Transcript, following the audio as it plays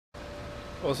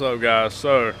What's up, guys?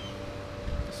 So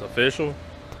it's official.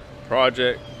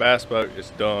 Project Bass Boat is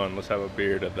done. Let's have a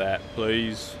beer to that,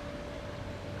 please.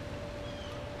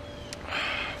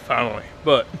 Finally.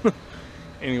 But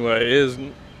anyway, it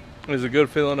is a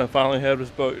good feeling to finally have this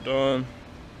boat done.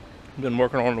 Been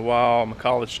working on it a while. I'm a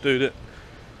college student.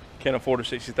 Can't afford a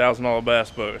 $60,000 bass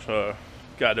boat, so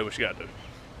gotta do what you gotta do.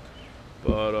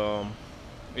 But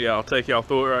yeah, I'll take y'all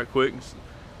through it right quick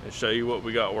and show you what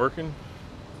we got working.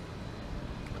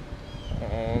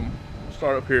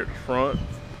 Start up here at the front.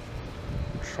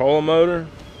 Trolling motor.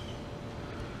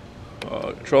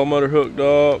 Trolling motor hooked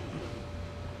up.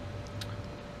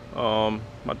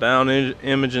 My down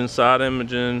imaging, side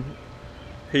imaging,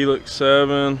 Helix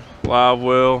 7, live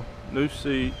well, new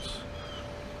seats.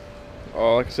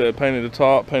 Like I said, painted the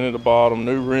top, painted the bottom,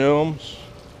 new rims,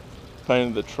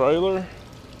 painted the trailer.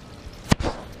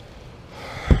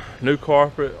 New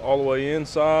carpet all the way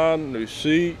inside, new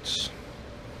seats.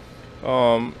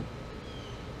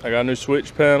 I got a new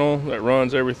switch panel that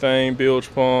runs everything,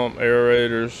 bilge pump,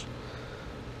 aerators,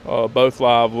 both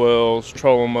live wells,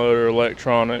 trolling motor,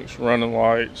 electronics, running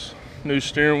lights, new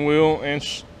steering wheel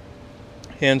and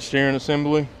hand steering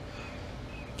assembly,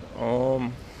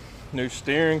 new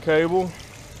steering cable.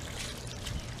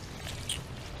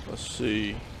 Let's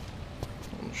see,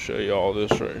 I'm gonna show you all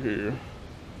this right here.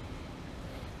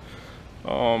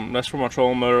 That's for my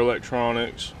trolling motor,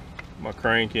 electronics, my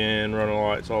crank-in, running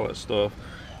lights, all that stuff.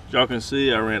 As y'all can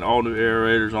see, I ran all new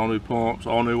aerators, all new pumps,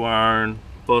 all new wiring,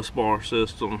 bus bar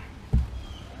system,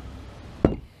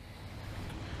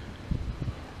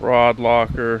 rod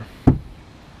locker,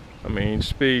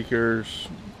 speakers.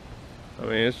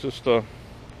 It's just a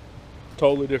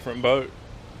totally different boat.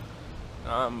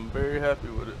 I'm very happy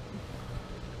with it.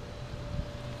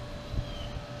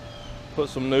 Put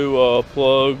some new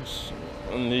plugs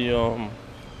in the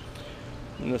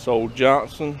in this old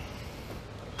Johnson.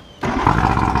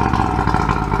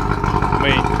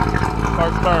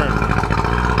 First turn.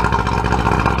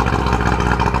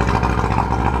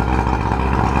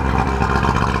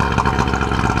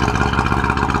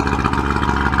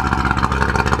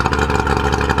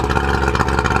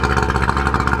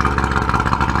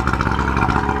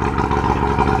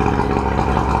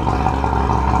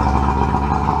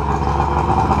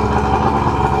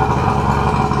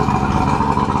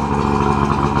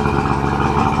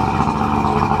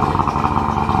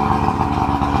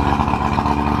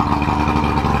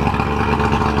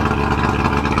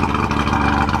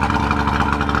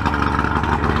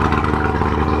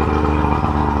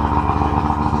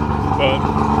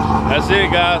 That's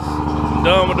it, guys. I'm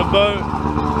done with the boat.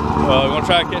 Gonna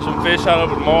try to catch some fish out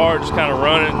of it tomorrow, just kind of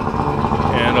run it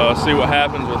and see what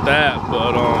happens with that.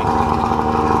 But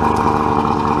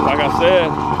like I said,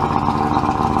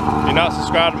 if you're not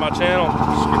subscribed to my channel,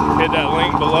 just hit that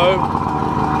link below.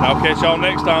 And I'll catch y'all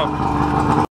next time.